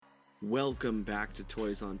Welcome back to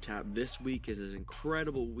Toys on Tap. This week is an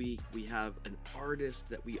incredible week. We have an artist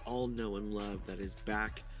that we all know and love that is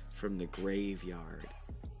back from the graveyard.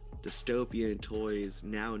 Dystopian Toys,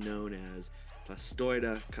 now known as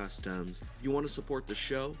Plastoide Customs. If you want to support the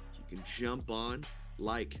show, you can jump on,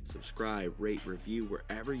 like, subscribe, rate, review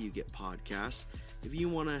wherever you get podcasts. If you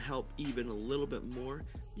want to help even a little bit more,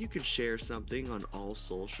 you can share something on all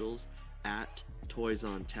socials at Toys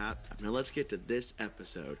on Tap. Now let's get to this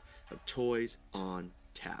episode of Toys on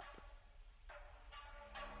Tap.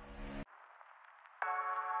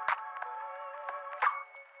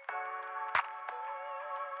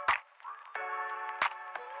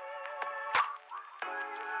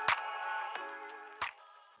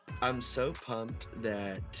 I'm so pumped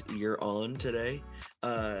that you're on today.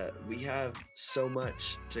 We have so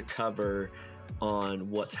much to cover on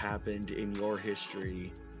what's happened in your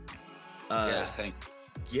history. Thank you.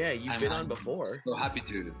 Yeah, you've been on before. So happy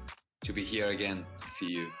to be here again to see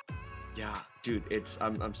you. Yeah, dude,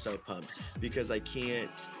 I'm so pumped because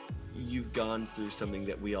you've gone through something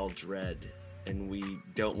that we all dread and we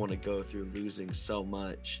don't want to go through, losing so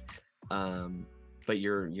much. But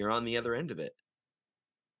you're on the other end of it.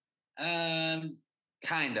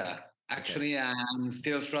 Kinda. Actually, okay. I'm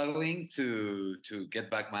still struggling to get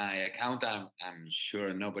back my account. I'm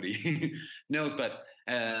sure nobody knows, but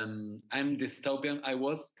I'm Dystopian. I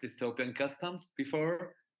was Dystopian Customs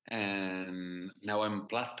before, and now I'm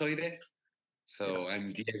Plastoide. So yeah.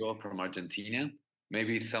 I'm Diego from Argentina.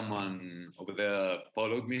 Maybe someone over there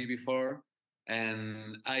followed me before,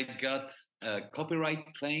 and I got a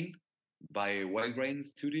copyright claimed by Wild Grain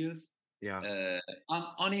Studios. Yeah.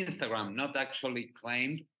 On Instagram, not actually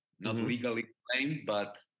claimed. Not legally claimed,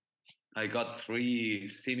 but I got 3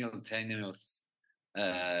 simultaneous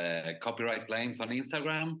copyright claims on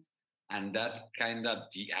Instagram, and that kind of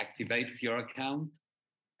deactivates your account.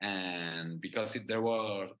 And because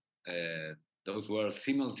those were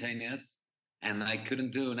simultaneous, and I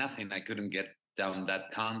couldn't do nothing. I couldn't get down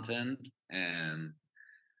that content, and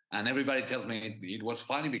everybody tells me it was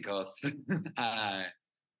funny because I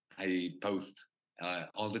post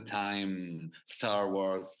all the time Star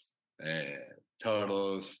Wars,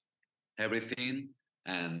 Turtles, everything,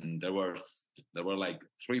 and there were like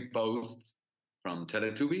 3 posts from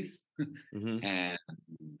Teletubbies, and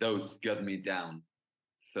those got me down.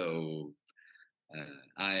 So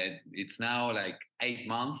it's now like 8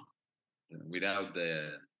 months without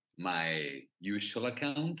my usual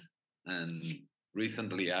account, and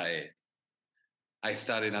recently I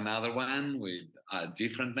started another one with a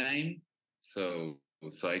different name, so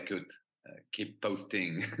I could keep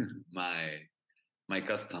posting my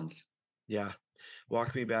customs. Yeah,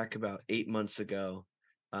 walk me back about 8 months ago.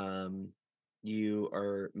 You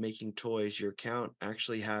are making toys. Your account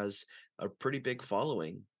actually has a pretty big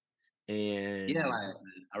following, and like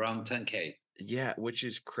around 10K. Yeah, which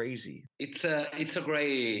is crazy. It's a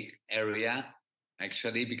gray area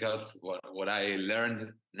actually, because what I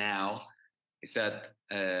learned now is that,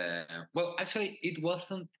 actually, it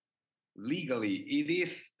wasn't legally. It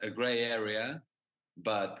is a gray area,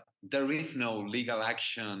 but there is no legal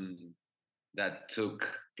action that took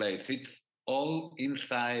place. It's all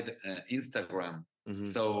inside Instagram.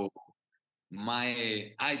 So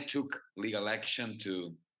I took legal action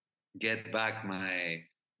to get back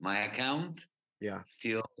my account. Yeah,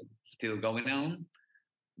 still going on,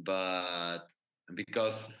 but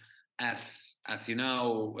because as you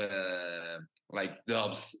know, like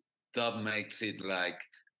Dub makes it like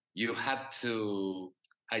you have to.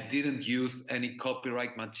 I didn't use any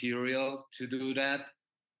copyright material to do that,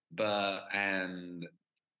 and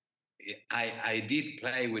I did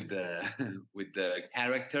play with the with the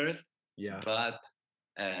characters. Yeah, but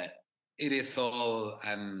it is all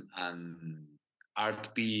an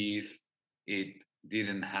art piece. It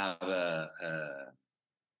didn't have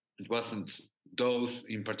it wasn't, those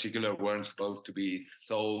in particular weren't supposed to be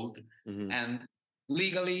sold. And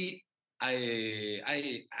legally,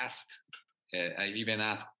 I asked, I even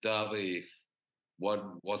asked Dove if what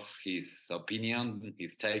was his opinion,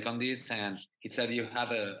 his take on this, and he said you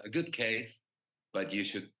have a good case, but you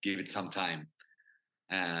should give it some time.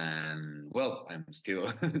 And well, I'm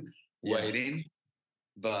still waiting,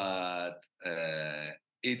 but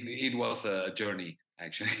it was a journey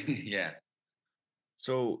actually. Yeah.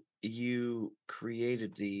 So you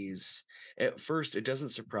created these. At first, it doesn't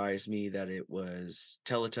surprise me that it was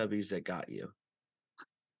Teletubbies that got you.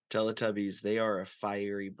 Teletubbies, they are a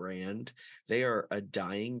fiery brand. They are a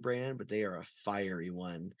dying brand, but they are a fiery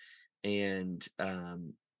one. And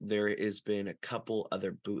there has been a couple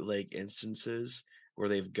other bootleg instances where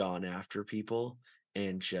they've gone after people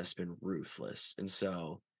and just been ruthless. And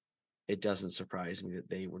so it doesn't surprise me that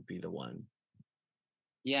they would be the one.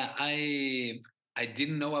 Yeah, I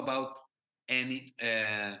didn't know about any,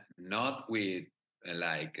 not with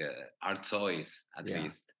like art toys at Yeah.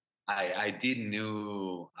 least. I did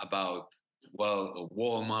knew about, well,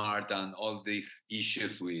 Walmart and all these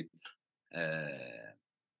issues with uh,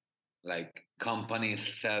 like companies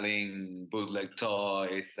selling bootleg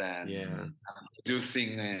toys Yeah. and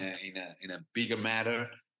producing in a bigger matter,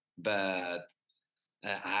 but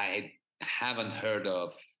I haven't heard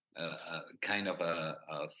of kind of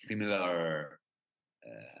a similar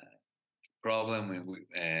problem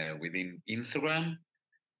within Instagram.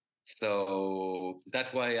 So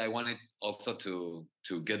that's why I wanted also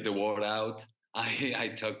to get the word out.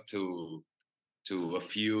 I talked to a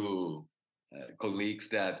few colleagues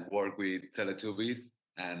that work with Teletubbies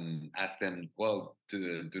and asked them, well,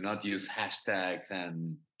 to do not use hashtags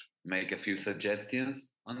and make a few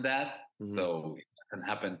suggestions on that, Hmm. so it doesn't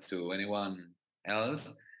happen to anyone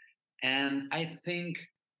else. And I think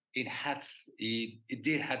it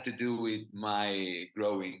did have to do with my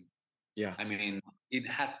growing. Yeah. I mean, it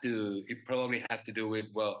probably has to do with,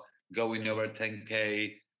 well, going over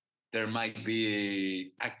 10K. There might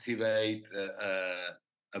be activate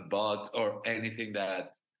a bot or anything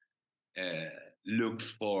that uh,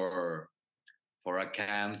 looks for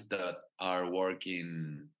accounts that are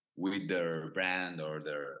working with their brand or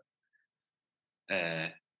their uh,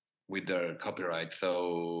 with their copyright.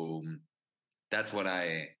 So that's what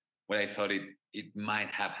I thought it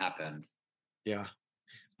might have happened. Yeah.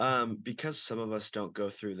 Because some of us don't go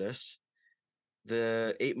through this,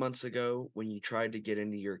 the 8 months ago when you tried to get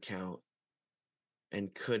into your account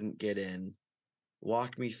and couldn't get in,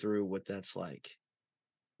 walk me through what that's like.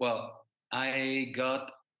 Well, I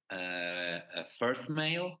got a first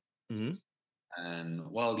mail, Hmm. and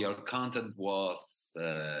well, your content was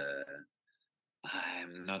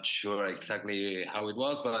I'm not sure exactly how it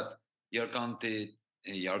was, but your content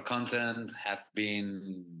has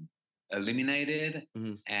been eliminated,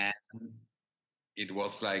 Hmm. and it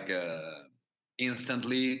was like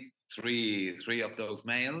instantly three of those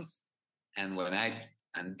mails. And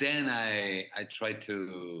then I tried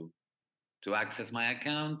to access my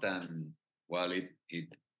account, and well, it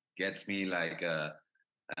gets me like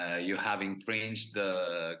you have infringed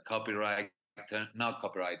the copyright, not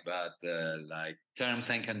copyright, but like terms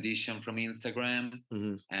and condition from Instagram,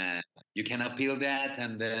 Hmm. and you can appeal that,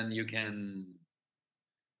 and then you can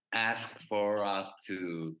ask for us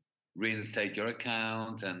to reinstate your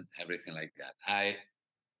account and everything like that. I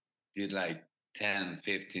did like 10,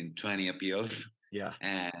 15, 20 appeals, Yeah.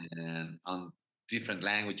 and on different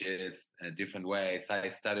languages, different ways. I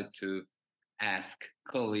started to ask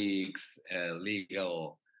colleagues,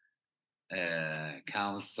 legal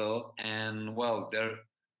counsel, and well,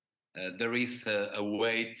 there is a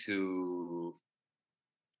way to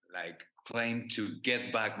like claim to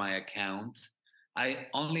get back my account. I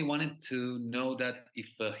only wanted to know that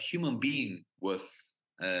if a human being was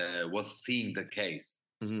seeing the case.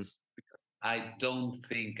 Hmm. I don't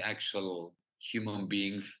think actual human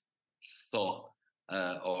beings saw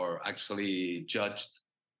or actually judged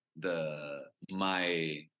the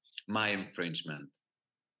my infringement,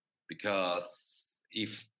 because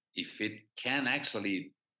if it can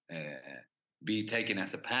actually be taken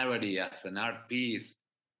as a parody, as an art piece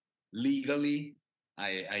legally,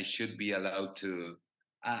 I should be allowed to.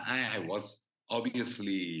 I was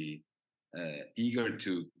obviously eager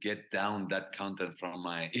to get down that content from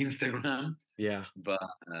my Instagram, Yeah. but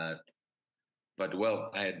uh,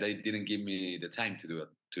 well, they didn't give me the time to do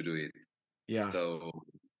it. Yeah. So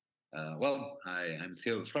well, I'm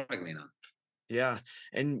still struggling on. Yeah.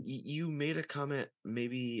 And you made a comment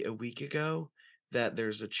maybe a week ago that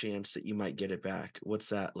there's a chance that you might get it back. What's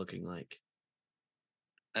that looking like?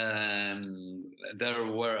 There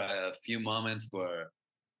were a few moments where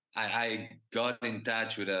I got in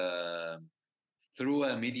touch with a through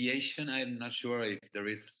a mediation. I'm not sure if there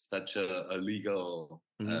is such a legal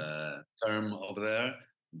Hmm. term over there,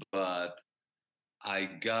 but I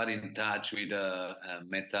got in touch with a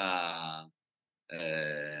Meta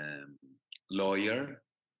um lawyer,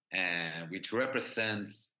 which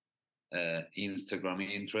represents Instagram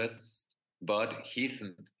interests, but he's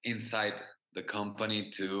inside the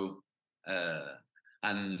company to uh,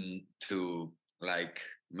 and to like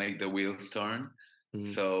make the wheels turn. Hmm.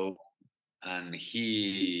 So, and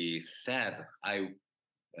he said, I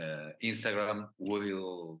Instagram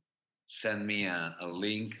will send me a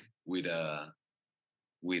link with a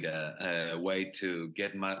way to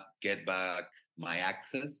get back my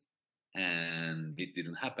access, and it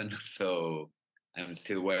didn't happen. So I'm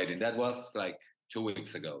still waiting. That was like 2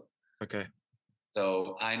 weeks ago. Okay.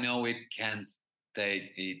 So I know it can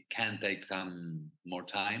take some more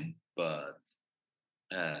time, but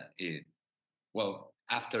it well,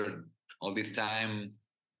 after all this time,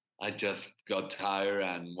 I just got tired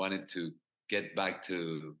and wanted to get back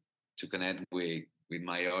to connect with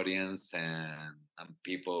my audience and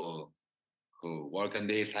people who work on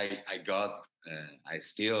this. I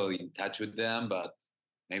still in touch with them, but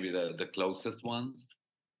maybe the closest ones.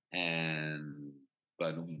 And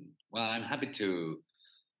but well, I'm happy to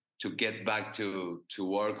get back to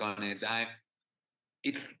work on it.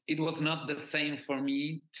 It was not the same for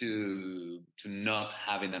me to not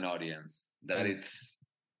having an audience. That Mm. it's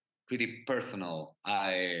pretty personal.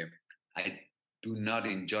 I do not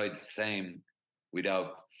enjoy the same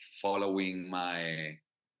without following my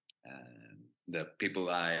the people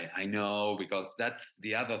I know, because that's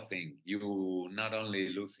the other thing. You not only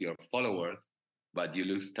lose your followers, but you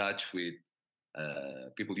lose touch with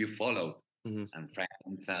people you followed Hmm. and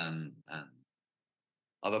friends and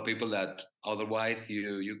other people that otherwise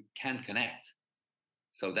you can't connect.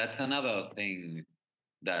 So that's another thing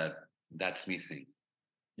that that's missing.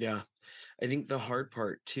 Yeah. I think the hard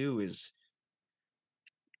part too is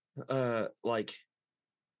like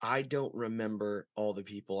I don't remember all the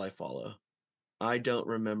people I follow. I don't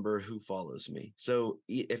remember who follows me. So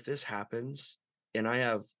if this happens and I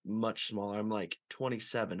have much smaller, I'm like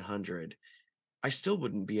 2,700, I still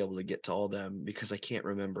wouldn't be able to get to all them because I can't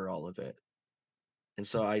remember all of it. And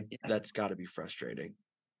so Yeah, that's got to be frustrating.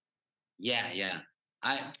 yeah.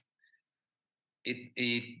 I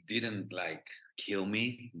it didn't like kill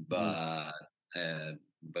me, Mhm. uh,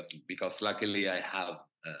 but because luckily I have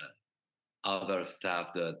other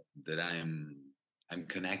stuff that I'm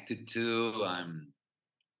connected to.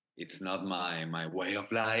 It's not my way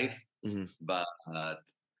of life, Mhm. but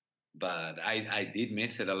but I did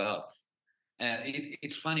miss it a lot.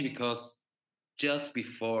 It's funny because just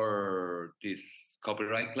before these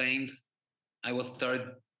copyright claims, I was start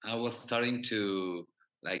I was starting to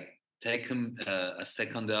like take a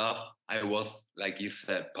second off. I was, like you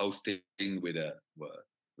said, posting with a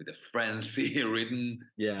frenzy written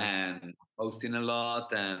Yeah. and posting a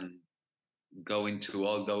lot and going to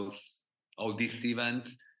all these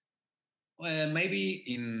events. Well, maybe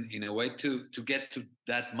in a way to get to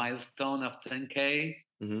that milestone of 10K,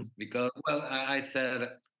 Mhm. because well I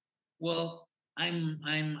said, well,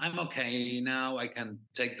 I'm okay now. I can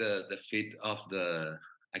take the feet off the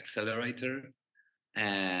accelerator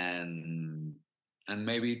and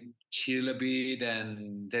maybe chill a bit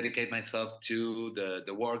and dedicate myself to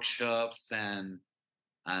the workshops and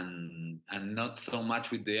not so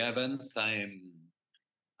much with the events.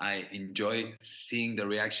 I enjoy seeing the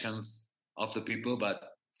reactions of the people,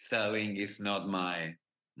 but selling is not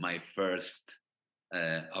my first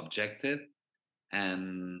objective.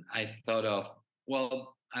 And I thought of,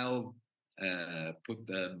 well, I'll put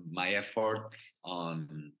my efforts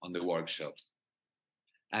on the workshops.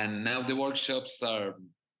 And now the workshops are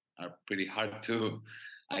pretty hard to.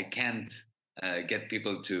 I can't get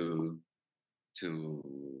people to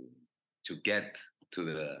get to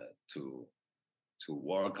the to to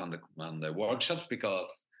work on the workshops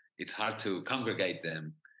because it's hard to congregate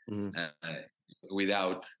them Mhm. uh,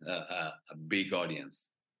 without a big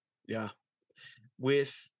audience. Yeah.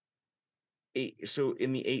 With so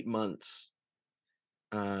in the 8 months,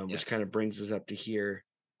 which Yes. kind of brings us up to here,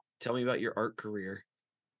 tell me about your art career.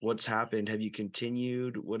 What's happened? Have you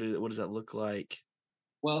continued? What does that look like?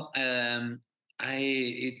 Well, I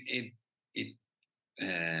it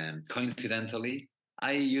coincidentally,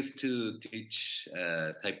 I used to teach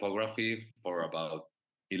typography for about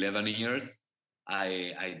 11 years.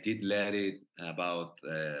 I did let it about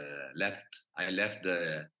left. I left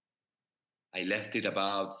it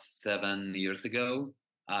about 7 years ago.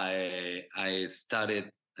 I started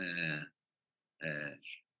uh, uh,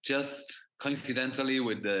 just coincidentally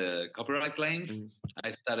with the copyright claims. Mhm.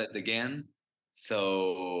 I started again,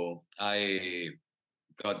 so I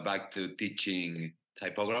got back to teaching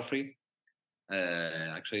typography.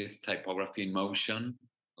 Actually, it's typography in motion,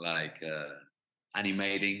 like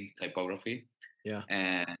animating typography, Yeah.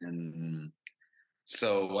 and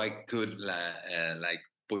so I could like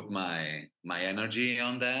put my energy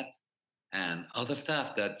on that and other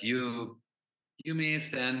stuff that you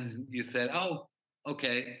missed, and you said, oh,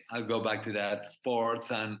 okay, I'll go back to that,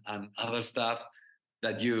 sports and other stuff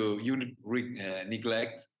that you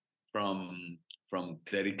neglect from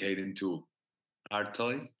dedicating to art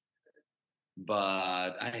toys.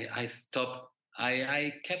 But I stopped.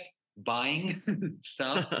 I kept buying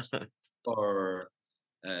stuff for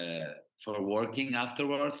uh, for working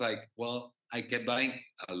afterwards. Like, well, I kept buying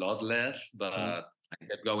a lot less, but Mhm. I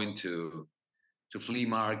kept going to flea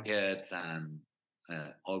markets and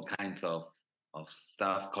all kinds of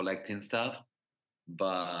stuff, collecting stuff.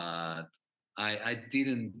 But I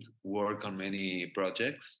didn't work on many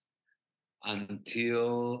projects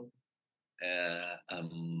until a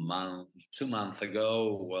month, 2 months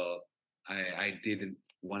ago. Well, I didn't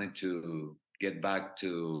wanted to get back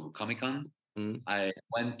to Comic Con. Mm. I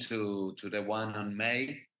went to the one on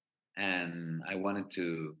May, and I wanted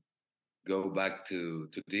to go back to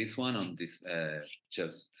this one on this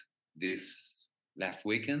just this last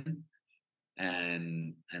weekend,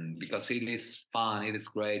 and because it is fun, it is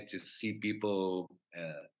great to see people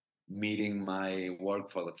meeting my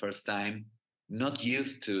work for the first time, not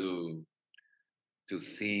used to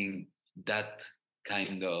seeing that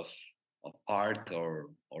kind of art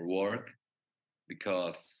or work,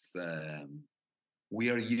 because we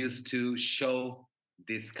are used to show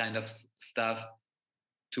this kind of stuff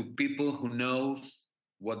to people who knows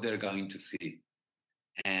what they're going to see.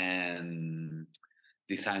 And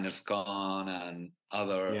Designers Con and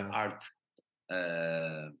other Yeah.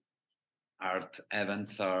 uh, art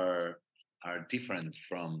events are different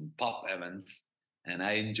from pop events, and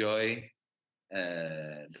I enjoy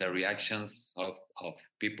the reactions of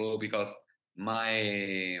people, because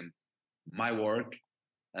my my work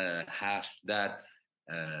has that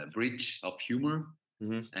bridge of humor,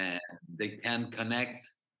 Mm-hmm. and they can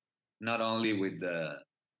connect not only with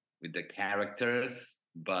the characters,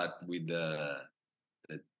 but with the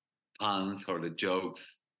puns or the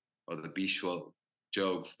jokes or the visual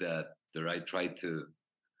jokes that I try to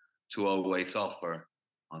always offer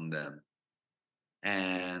on them.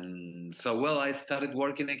 And so, well, I started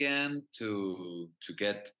working again to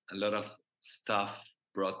get a lot of stuff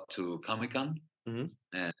brought to Comic Con, Mm-hmm.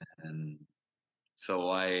 and so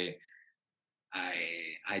I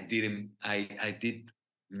I did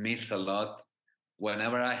miss a lot.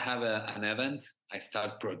 Whenever I have an event, I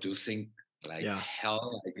start producing like Yeah.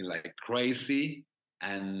 hell, like crazy,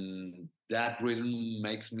 and that really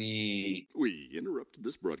makes me. We interrupted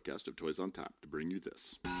this broadcast of Toys on Tap to bring you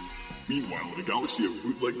this. Meanwhile, in a galaxy of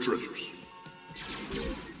bootleg treasures.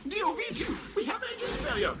 DOV2, we have engine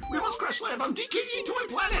failure. We must crash land on DKE Toy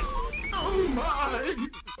Planet. Oh my,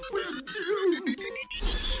 we're doomed.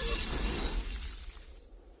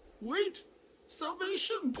 Wait,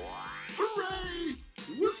 salvation. Hooray,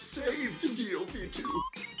 we're saved, DOV2.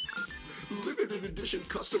 Limited edition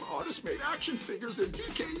custom artist-made action figures and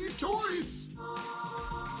DKE Toys.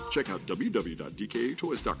 Check out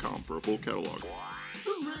www.dkatoys.com for a full catalog.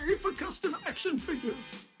 Hooray for custom action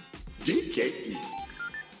figures. DKE.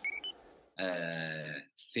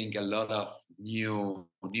 Think a lot of new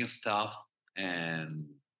stuff, and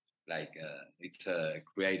like it's a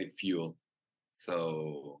creative fuel.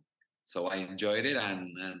 So I enjoyed it,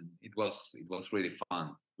 and it was really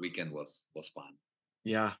fun. Weekend was fun.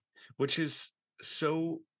 Yeah. Which is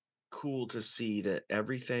so cool to see that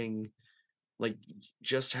everything, like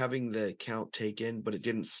just having the account taken, but it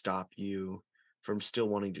didn't stop you from still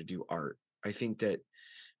wanting to do art. I think that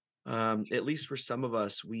at least for some of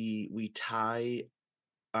us, we tie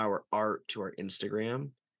our art to our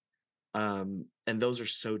Instagram, and those are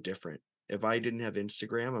so different. If I didn't have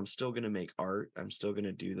Instagram, I'm still going to make art, I'm still going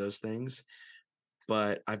to do those things,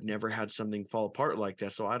 but I've never had something fall apart like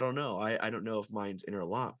that, so I don't know. I don't know if mine's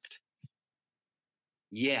interlocked.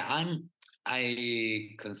 Yeah, I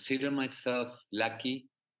consider myself lucky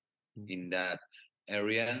in that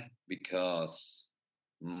area, because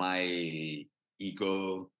my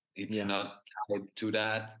ego, it's Yeah. not tied to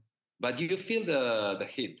that. But you feel the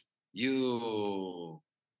hit.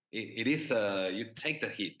 It is you take the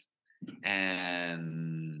hit,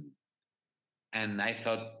 and I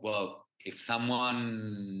thought, well, if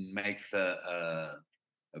someone makes a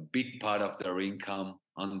big part of their income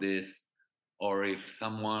on this, or if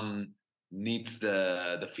someone needs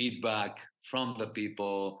the feedback from the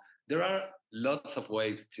people, there are lots of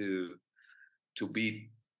ways to be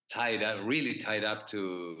tied up, really tied up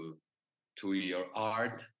to your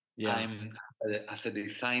art. Yeah. I'm as a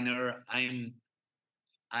designer, I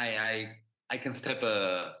I I can step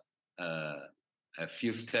a a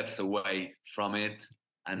few steps away from it,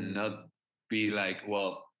 and not be like,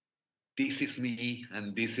 well, this is me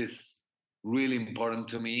and this is really important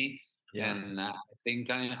to me. Yeah. And I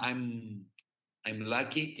think I'm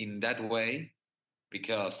lucky in that way,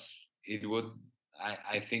 because it would,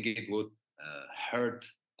 I think it would hurt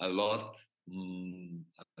a lot,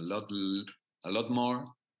 a lot a lot more,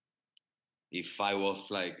 if I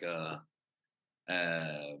was like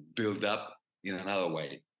built up in another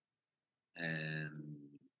way.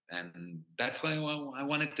 And that's why I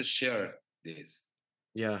wanted to share this.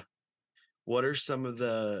 Yeah. What are some of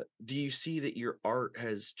do you see that your art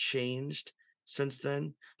has changed since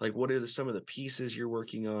then? Like, what are some of the pieces you're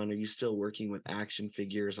working on? Are you still working with action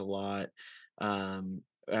figures a lot?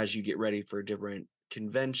 As you get ready for different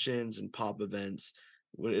conventions and pop events,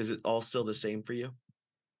 what is it all still the same for you?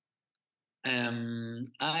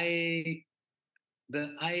 I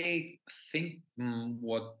think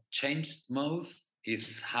what changed most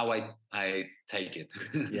is how I take it.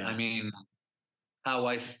 I Yeah. mean, how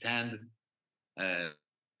I stand uh,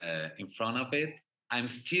 in front of it. I'm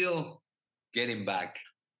still getting back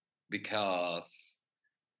because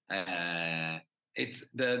uh, it's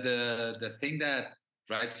the thing that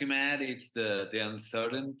drives you mad. It's the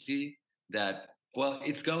uncertainty that, well,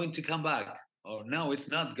 it's going to come back, or no, it's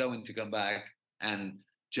not going to come back, and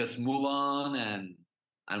just move on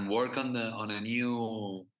and work on a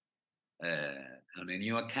new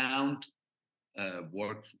account.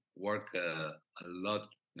 Work a lot.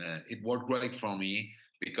 It worked great for me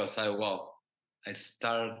because I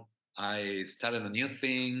start I started a new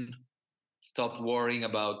thing. Stopped worrying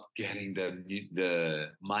about getting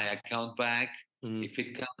the my account back. Mhm. If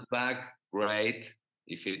it comes back, great.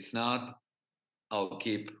 If it's not, I'll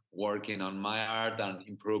keep working on my art and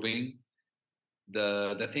improving.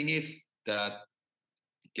 The thing is that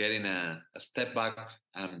getting a step back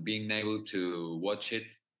and being able to watch it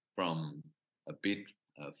from a bit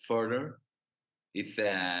further, it's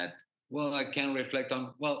that, well, I can reflect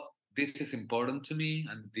on, well, this is important to me,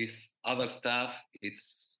 and this other stuff,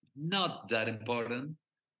 it's not that important.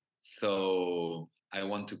 So I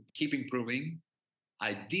want to keep improving.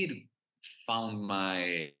 I did found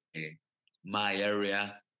my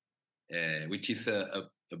area, which is a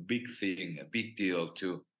big thing, a big deal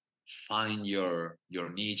to find your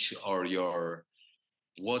niche or your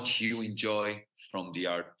what you enjoy from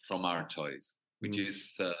art toys, which Mhm.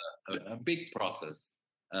 is a big process.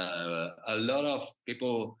 A lot of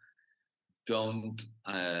people don't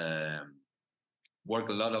work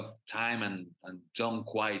a lot of time and don't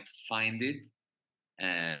quite find it,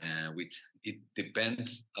 which it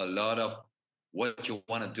depends a lot of what you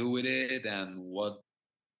want to do with it and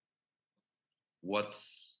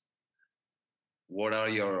what's what are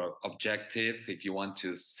your objectives. If you want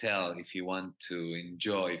to sell, if you want to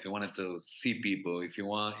enjoy, if you wanted to see people, if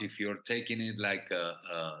you're taking it like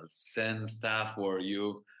a zen stuff where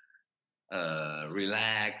you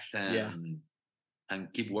relax Yeah.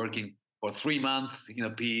 and keep working for 3 months in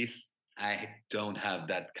a piece. I don't have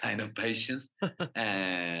that kind of patience.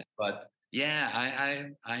 But yeah,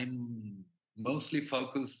 I'm mostly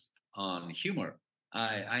focused on humor.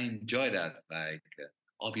 I enjoy that, like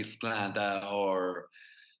Obvious Plant or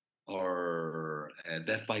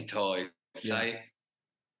Death by Toys. Yeah. I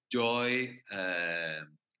enjoy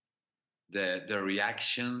the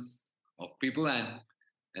reactions of people, and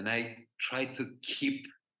I try to keep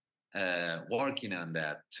working on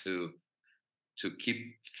that to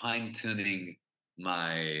keep fine tuning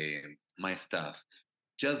my stuff.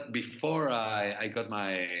 Just before I got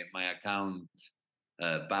my account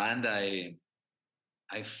banned,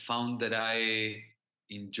 I found that I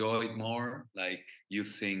enjoyed more like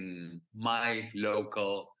using my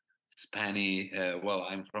local Spanish. Well,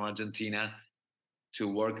 I'm from Argentina, to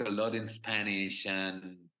work a lot in Spanish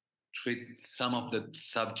and treat some of the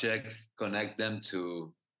subjects, connect them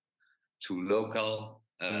to local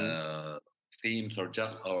Mhm. themes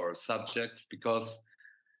or subjects, because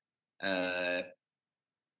uh,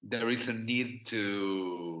 there is a need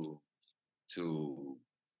to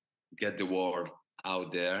get the word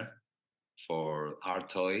out there for our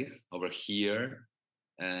toys over here,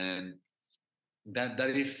 and that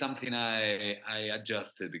is something I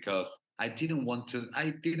adjusted, because I didn't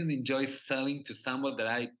enjoy selling to someone that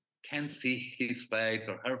I can see his face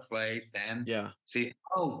or her face and Yeah. see,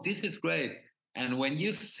 oh, this is great. And when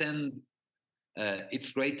you send,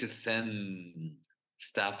 it's great to send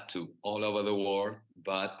stuff to all over the world,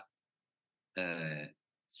 but uh,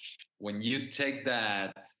 when you take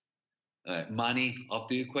that money off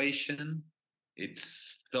the equation,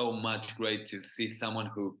 it's so much great to see someone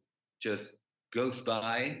who just goes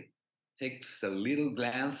by, takes a little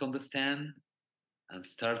glance on the stand, and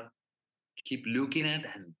keep looking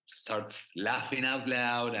at and starts laughing out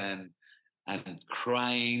loud and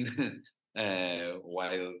crying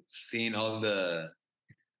while seeing all the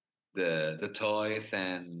toys,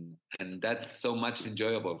 and that's so much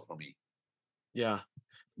enjoyable for me. Yeah.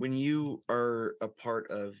 When you are a part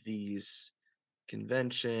of these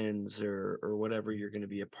conventions or whatever you're going to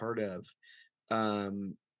be a part of,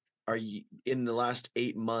 um, are you in the last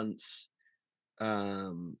 8 months?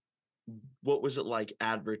 Um, what was it like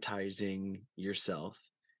advertising yourself?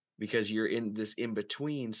 because you're in this in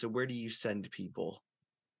between. So where do you send people?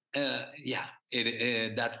 Yeah,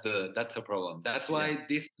 that's the problem. That's why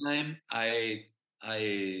this time I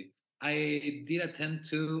I did attempt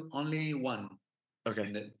to only one Okay.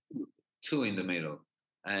 in the two in the middle,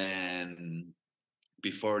 and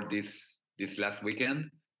before this last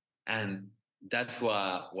weekend, and that's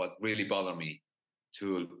what really bothered me.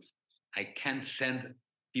 To I can't send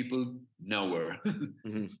people nowhere.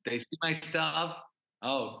 Mm-hmm. They see my stuff.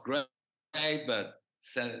 Oh, great! But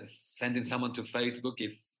sending someone to Facebook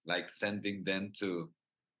is like sending them to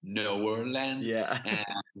nowhere land. Yeah.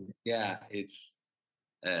 And yeah, it's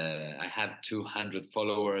I have 200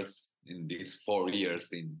 followers in these 4 years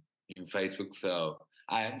in Facebook. So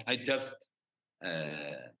I just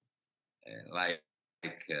uh, like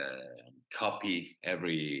copy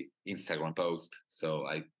every Instagram post, so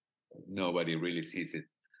nobody really sees it.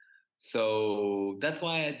 So that's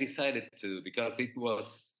why I decided to, because it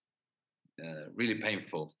was really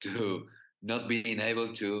painful to not being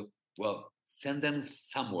able to, well, send them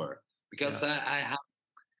somewhere, because I have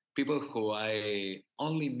people who I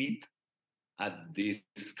only meet at these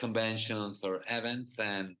conventions or events,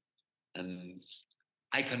 and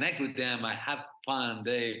I connect with them. I have fun.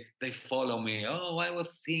 They follow me. Oh, I was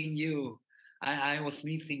seeing you. I was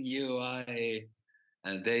missing you. I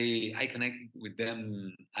connect with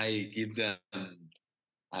them. I give them.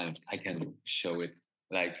 I can show it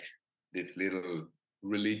like this little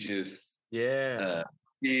religious Yeah.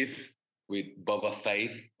 piece with Boba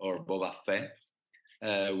Faith or Boba Fett,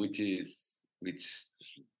 which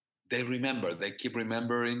they remember. They keep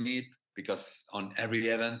remembering it, because on every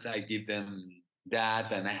event I give them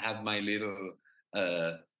that, and I have my little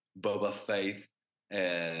Boba Faith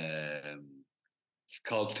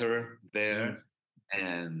sculpture there,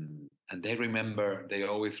 and they remember. They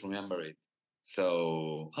always remember it.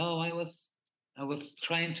 So, oh, I was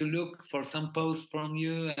trying to look for some posts from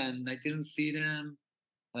you, and I didn't see them.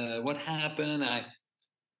 What happened? I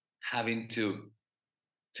having to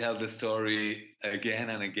tell the story again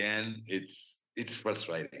and again. It's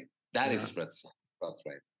frustrating. That is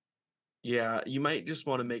frustrating. Yeah, you might just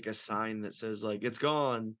want to make a sign that says like it's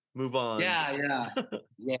gone, move on. Yeah.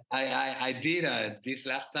 I did this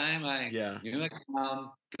last time.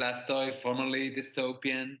 Plastoid, formerly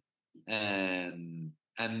Dystopian, and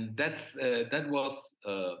that was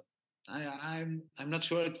I'm not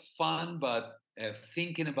sure it's fun, but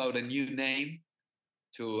thinking about a new name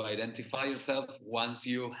to identify yourself once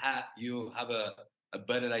you have a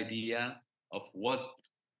better idea of what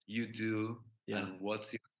you do and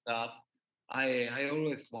what's your stuff. I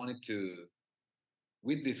always wanted to,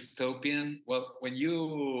 with dystopian, well, when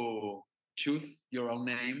you choose your own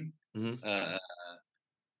name,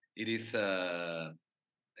 it is a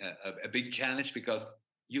big challenge, because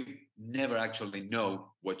you never actually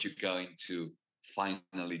know what you're going to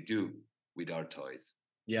finally do with our toys.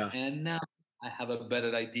 Yeah. And now I have a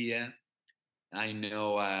better idea. I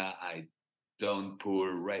know I don't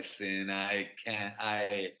pour resin.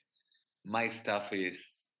 My stuff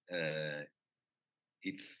is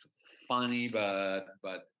it's funny, but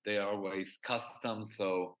they're always custom,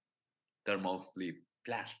 so they're mostly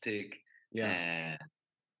plastic. Yeah.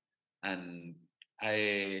 And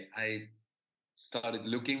I started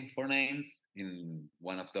looking for names in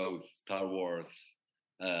one of those Star Wars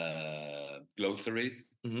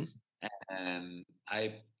glossaries, and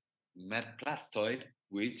I met Plastoid,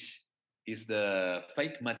 which is the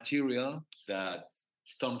fake material that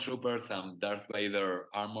stormtroopers and Darth Vader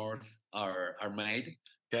armors are made.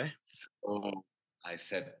 Okay. So I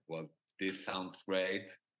said, well, this sounds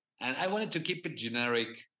great. And I wanted to keep it generic,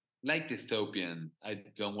 like dystopian. I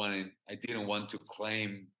didn't want to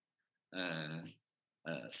claim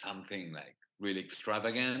something like really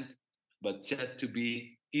extravagant, but just to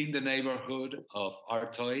be in the neighborhood of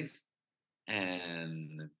our toys.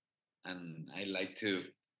 And I like to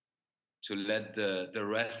let the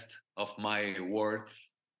rest of my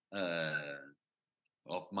words,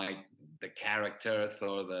 of the characters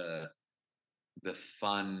or the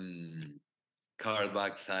fun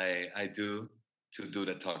cardbacks I do, to do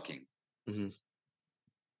the talking.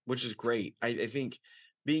 Which is great. I think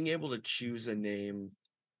being able to choose a name,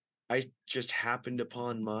 I just happened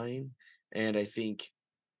upon mine, and I think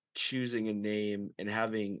choosing a name and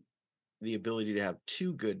having the ability to have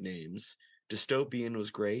two good names, Dystopian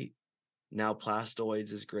was great. Now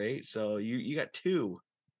Plastoids is great. So you got two.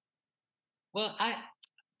 Well,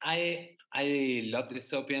 I love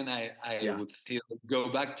dystopian. I would still go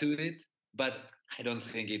back to it, but I don't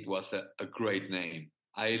think it was a great name.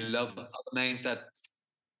 I love other names. That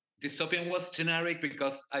dystopian was generic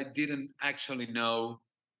because I didn't actually know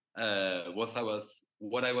what I was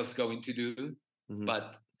what I was going to do. Mhm.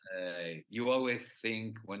 But you always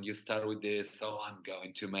think when you start with this, oh, I'm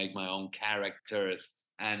going to make my own characters.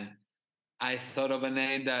 And I thought of a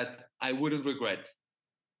name that I wouldn't regret.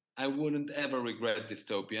 I wouldn't ever regret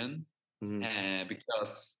Dystopian, Mhm.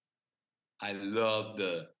 because I love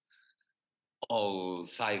the all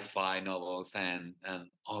sci-fi novels and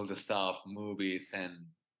all the stuff, movies, and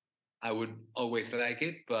I would always like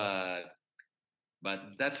it, but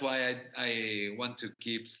that's why I want to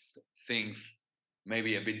keep things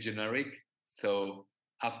maybe a bit generic. So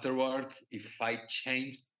afterwards, if I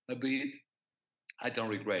changed a bit, I don't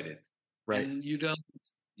regret it. Right. And you don't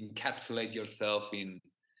encapsulate yourself in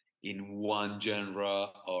one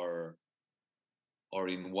genre or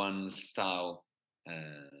in one style,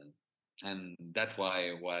 and that's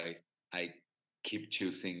why I keep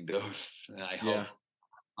choosing those. I Yeah. hope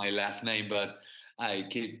my last name, but I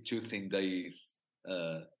keep choosing these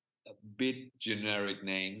a bit generic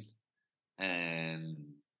names and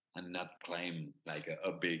not claim like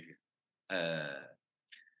uh,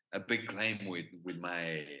 a big claim with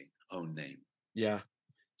my own name. Yeah.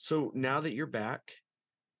 So now that you're back,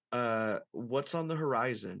 what's on the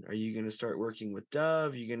horizon? Are you going to start working with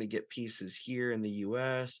Dove? Are you going to get pieces here in the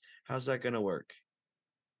US? How's that going to work?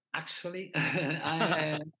 Actually,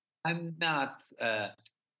 I'm not.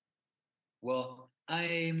 Well,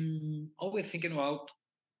 I'm always thinking about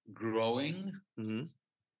growing, Hmm.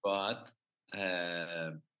 but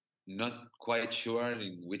uh, not quite sure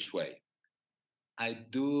in which way. I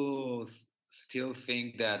do still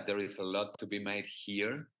think that there is a lot to be made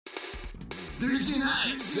here. Thursday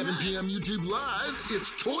night, 7 p.m. YouTube Live,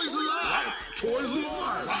 it's Toys Alive! Toys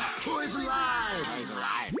Alive! Toys Alive! Toys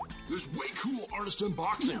Alive! There's way cool artist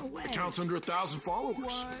unboxing. Accounts under 1,000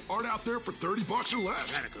 followers. Art out there for $30 or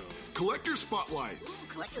less. Collector Spotlight.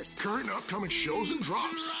 Current and upcoming shows and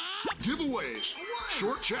drops. Giveaways.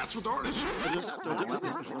 Short chats with artists. And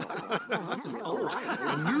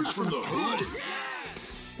news from the hood.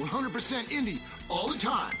 100% indie all the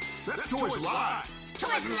time. That's Toys Live.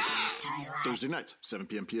 Toys Live. Thursday nights, 7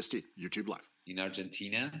 p.m. PST, YouTube Live. In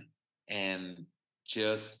Argentina, and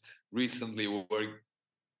just recently we're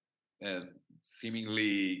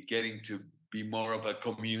seemingly getting to be more of a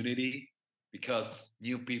community because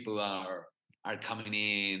new people are coming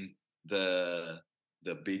in, the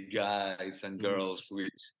big guys and girls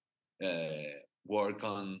which work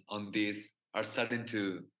on this are starting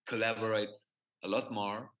to collaborate a lot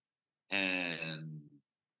more, and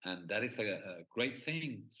that is a great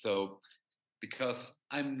thing. So because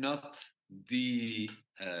I'm not the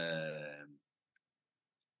uh,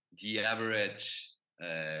 the average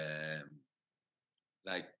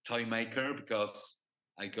like toy maker, because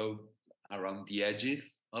I go around the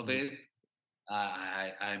edges of it.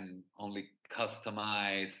 I'm only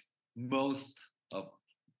customize. Of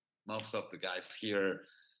most of the guys here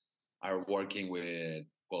are working with,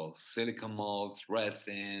 well, silicone molds,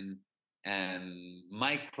 resin, and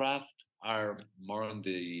my craft are more on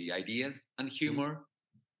the ideas and humor.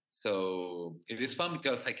 So it is fun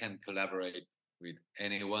because I can collaborate with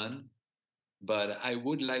anyone, but I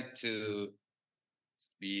would like to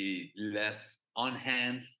be less on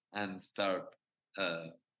hands and start uh,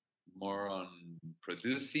 more on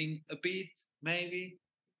producing a bit, maybe,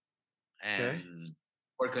 Okay. and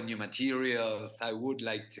work on new materials. I would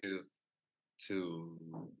like to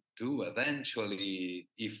do eventually,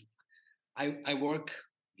 if I work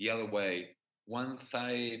the other way. Once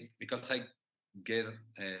because I get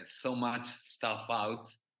so much stuff out,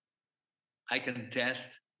 I can test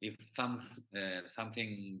if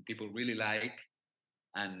something people really like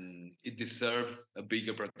and it deserves a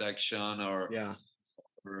bigger production Yeah.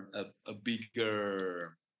 or a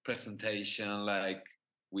bigger presentation, like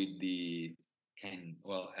with the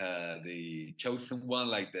chosen one,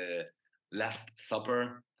 like the Last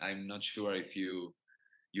Supper. I'm not sure if you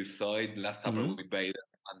saw it, Last Supper Hmm. with Vader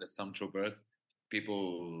and the Stormtroopers.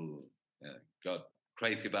 People got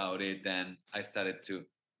crazy about it. Then I started to,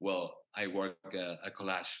 I work a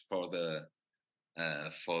collage for the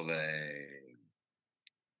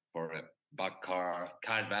for a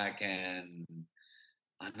card back and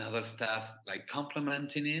other stuff, like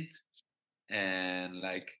complementing it, and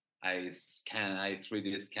like I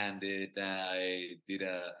 3D scanned it. I did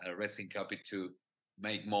a resin copy to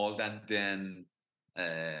make mold and then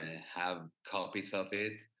have copies of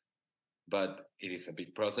it. But it is a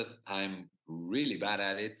big process. I'm really bad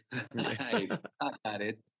at it. I suck at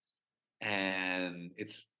it, and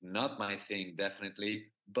it's not my thing, definitely.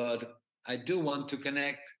 But I do want to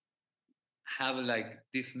connect, have like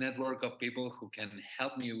this network of people who can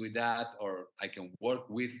help me with that, or I can work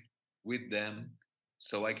with them,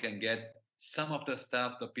 so I can get some of the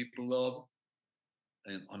stuff that people love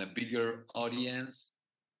and on a bigger audience,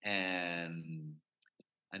 and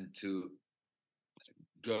to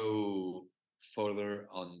go further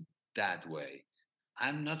on that way.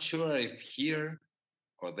 I'm not sure if here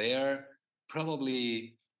or there,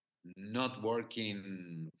 probably not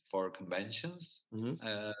working for conventions. Mhm.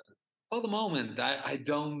 For the moment, uh, I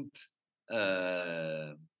don't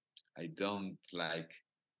like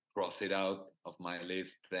cross it out of my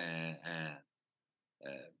list,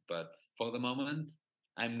 but for the moment,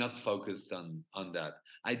 I'm not focused on that.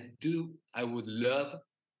 I would love,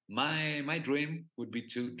 my dream would be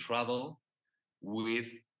to travel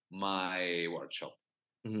with my workshop.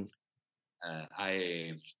 Mhm.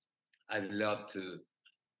 I love to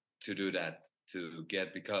do that, to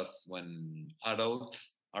get, because when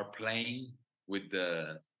adults are playing with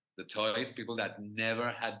the toys, people that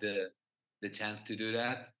never had the chance to do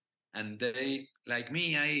that, and they, like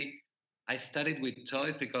me, I started with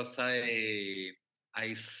toys because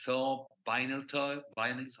I saw vinyl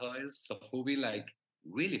toys of Hubi, like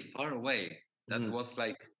really far away. That Mhm. was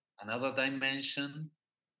like another dimension,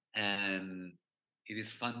 and it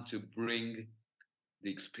is fun to bring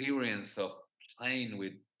the experience of playing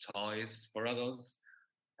with toys for adults,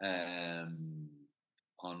 um,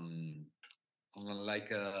 on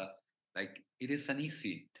like a, like it is an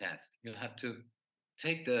easy task. You have to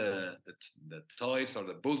take the toys, or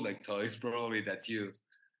the bootleg toys probably, that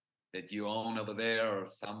you own over there, or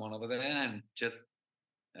someone over there, and just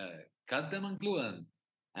cut them and glue them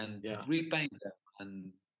and Yeah. repaint them,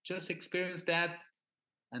 and just experience that,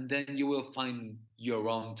 and then you will find your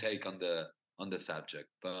own take on the subject.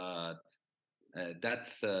 But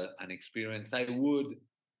that's an experience I would.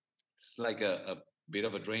 It's like a bit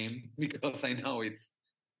of a dream because I know it's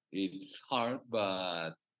hard,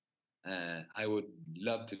 but I would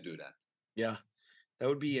love to do that. Yeah. That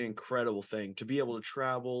would be an incredible thing to be able to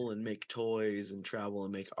travel and make toys and travel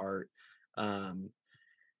and make art. Um,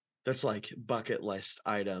 that's like bucket list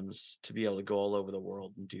items to be able to go all over the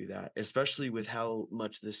world and do that, especially with how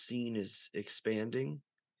much the scene is expanding.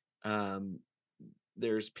 Um,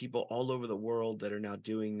 there's people all over the world that are now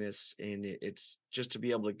doing this, and it's just to be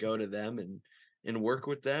able to go to them and work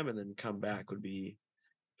with them and then come back would be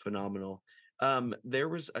phenomenal. There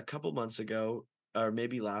was a couple months ago, or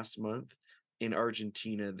maybe last month, in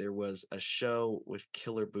Argentina, there was a show with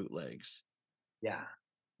killer bootlegs. Yeah,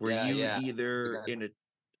 Were yeah, you yeah. either in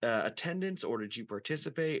attendance or did you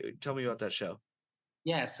participate? Tell me about that show.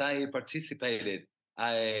 Yes, I participated.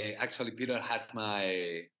 I actually, Peter has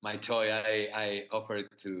my toy. I offered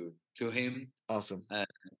to him. Awesome.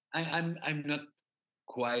 I'm not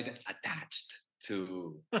quite attached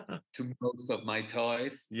to most of my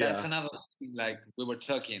toys. That's Yeah. another thing. Like we were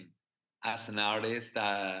talking, as an artist,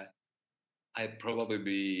 I'd probably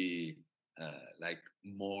be like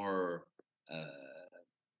more.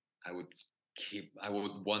 I would I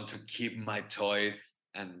would want to keep my toys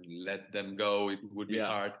and let them go. It would be Yeah.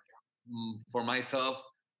 hard. For myself.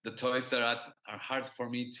 The toys that are hard for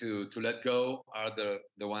me to let go are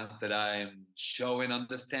the ones that I'm showing on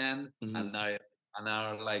the stand, Mhm. and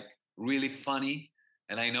are like really funny,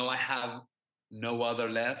 and I know I have no other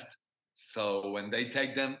left. So when they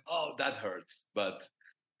take them, oh, that hurts. But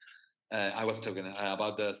I was talking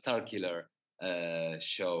about the Star Killer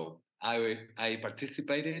show. I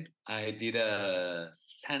participated. I did a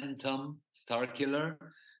Santom Star Killer,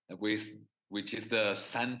 with which is the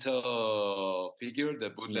Santo figure, the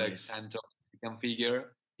bootleg Nice. Santo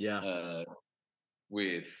figure, Yeah. uh,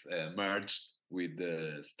 with merged with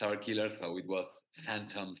the Star Killer. So it was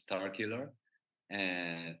Santom Star Killer,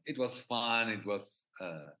 and it was fun. It was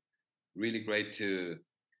really great to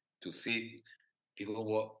see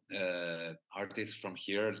people, artists from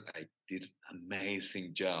here, like did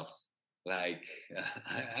amazing jobs. Like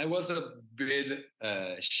I was a bit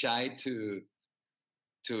shy to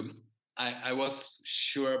I was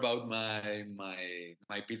sure about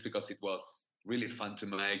my piece because it was really fun to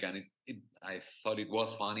make, and I thought it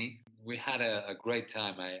was funny. We had a great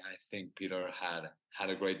time. I think Peter had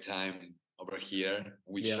a great time over here.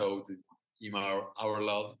 We Yeah. showed him our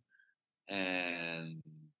love, and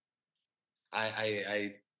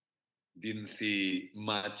I didn't see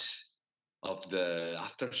much of the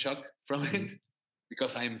aftershock from Mhm. it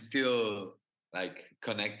because I'm still like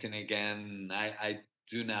connecting again. I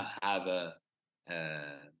do not have a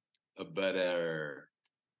better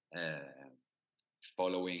uh,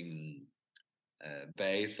 following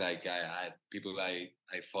base. Like people I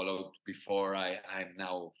followed before, I'm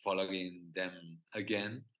now following them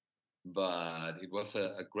again. But it was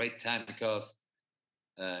a great time because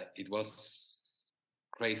it was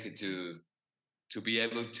crazy to be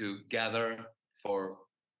able to gather for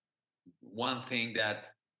one thing that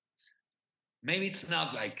maybe it's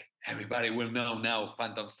not like everybody will know now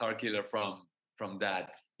Phantom Starkiller from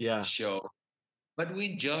that Yeah. show, but we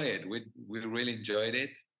enjoy it. We really enjoyed it,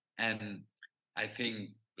 and I think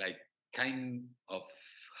like kind of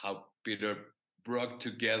how Peter brought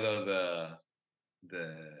together the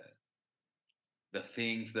the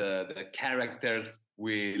things, the characters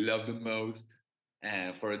we love the most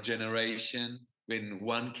for a generation with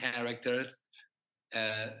one characters.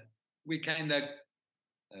 Uh, we kind of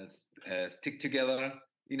stick together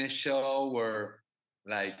in a show where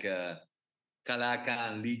like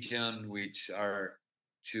Kalaka and Legion, which are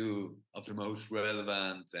two of the most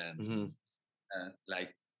relevant and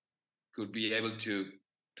like could be able to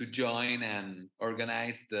join and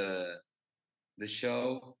organize the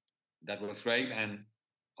show. That was great, and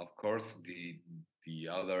of course the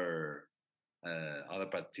other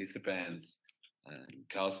participants,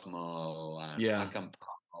 Cosmo and Yeah. Malcolm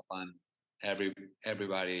Pop, and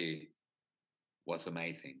everybody was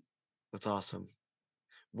amazing. That's awesome.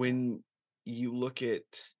 When you look at,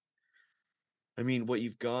 I mean, what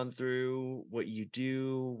you've gone through, what you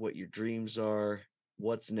do, what your dreams are,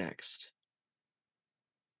 what's next?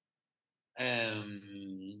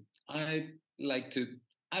 I like to.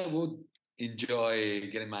 I would enjoy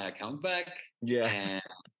getting my account back, Yeah. and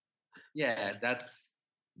yeah, that's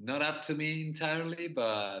not up to me entirely,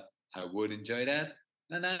 but I would enjoy that,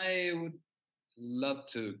 and I would love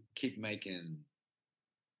to keep making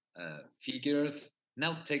figures.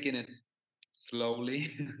 Now taking it slowly,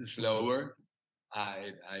 slower.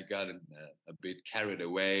 I got a bit carried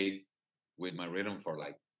away with my rhythm for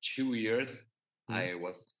like 2 years. I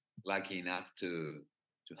was lucky enough to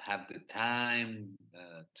have the time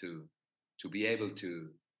to be able to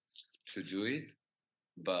do it,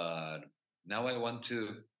 but now I want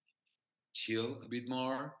to chill a bit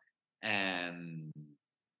more and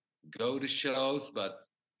go to shows, but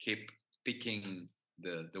keep picking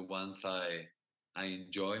the ones I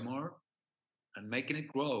enjoy more and making it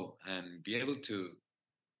grow and be able to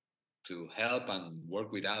help and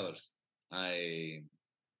work with others. I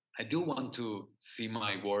do want to see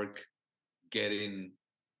my work getting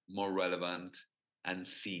more relevant and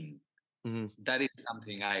seen. That is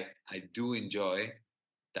something I do enjoy.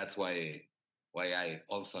 That's why I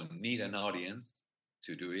also need an audience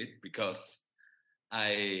to do it, because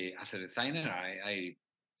as a designer, I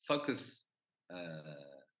focus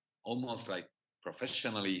almost like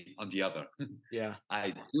professionally on the other. Yeah.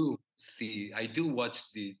 I do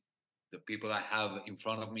watch the people I have in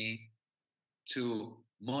front of me to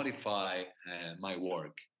modify my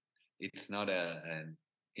work. It's not an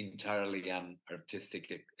entirely an artistic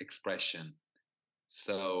expression.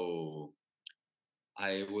 So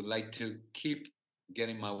I would like to keep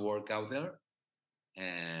getting my work out there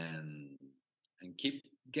and keep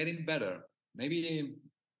getting better. Maybe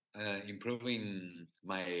improving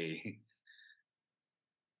my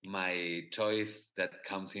toys that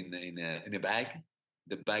comes in a bag,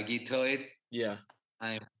 the baggy toys. Yeah.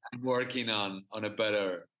 I'm working on a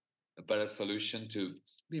better solution to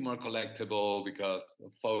be more collectible, because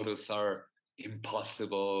photos are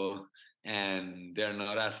impossible and they're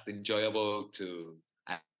not as enjoyable to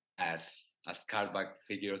as as cardback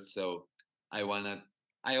figures. So I wanna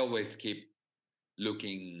I always keep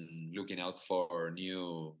looking out for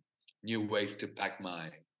new ways to pack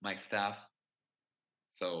my stuff.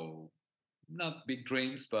 So not big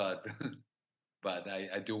dreams, but but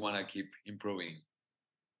I do want to keep improving.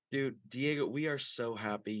 Dude, Diego, we are so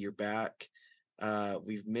happy you're back.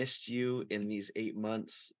 We've missed you in these 8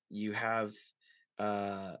 months. You have,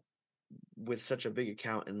 uh, with such a big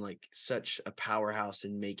account and like such a powerhouse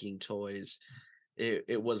in making toys,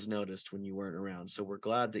 it was noticed when you weren't around. So we're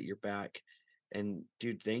glad that you're back. And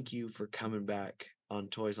dude, thank you for coming back on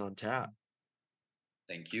Toys on Tap.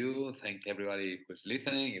 Thank you. Thank everybody who's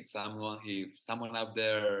listening. If someone out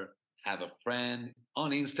there have a friend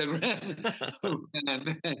on Instagram who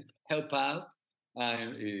can help out,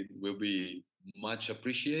 it will be much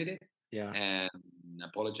appreciated. Yeah. And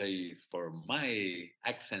apologize for my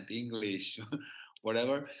accent, English,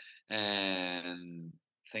 whatever. And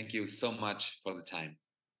thank you so much for the time.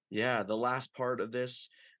 Yeah, the last part of this,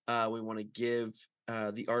 we want to give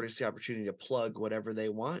the artist the opportunity to plug whatever they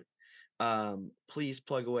want. Please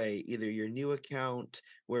plug away either your new account,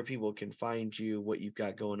 where people can find you, what you've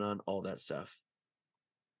got going on, all that stuff.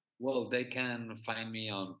 Well, they can find me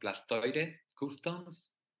on Plastoide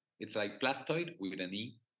Customs. It's like Plastoid with an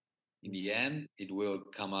E. In the end, it will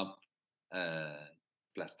come up uh,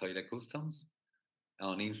 Plastoide Customs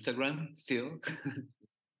on Instagram still.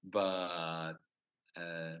 But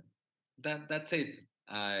that's it.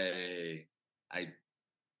 I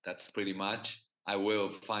that's pretty much. I will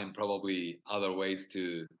find probably other ways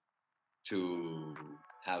to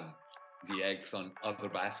have the eggs on other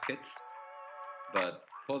baskets, but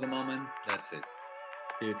for the moment, that's it.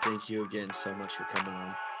 Dude, thank you again so much for coming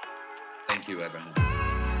on. Thank you,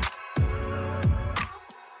 Abraham.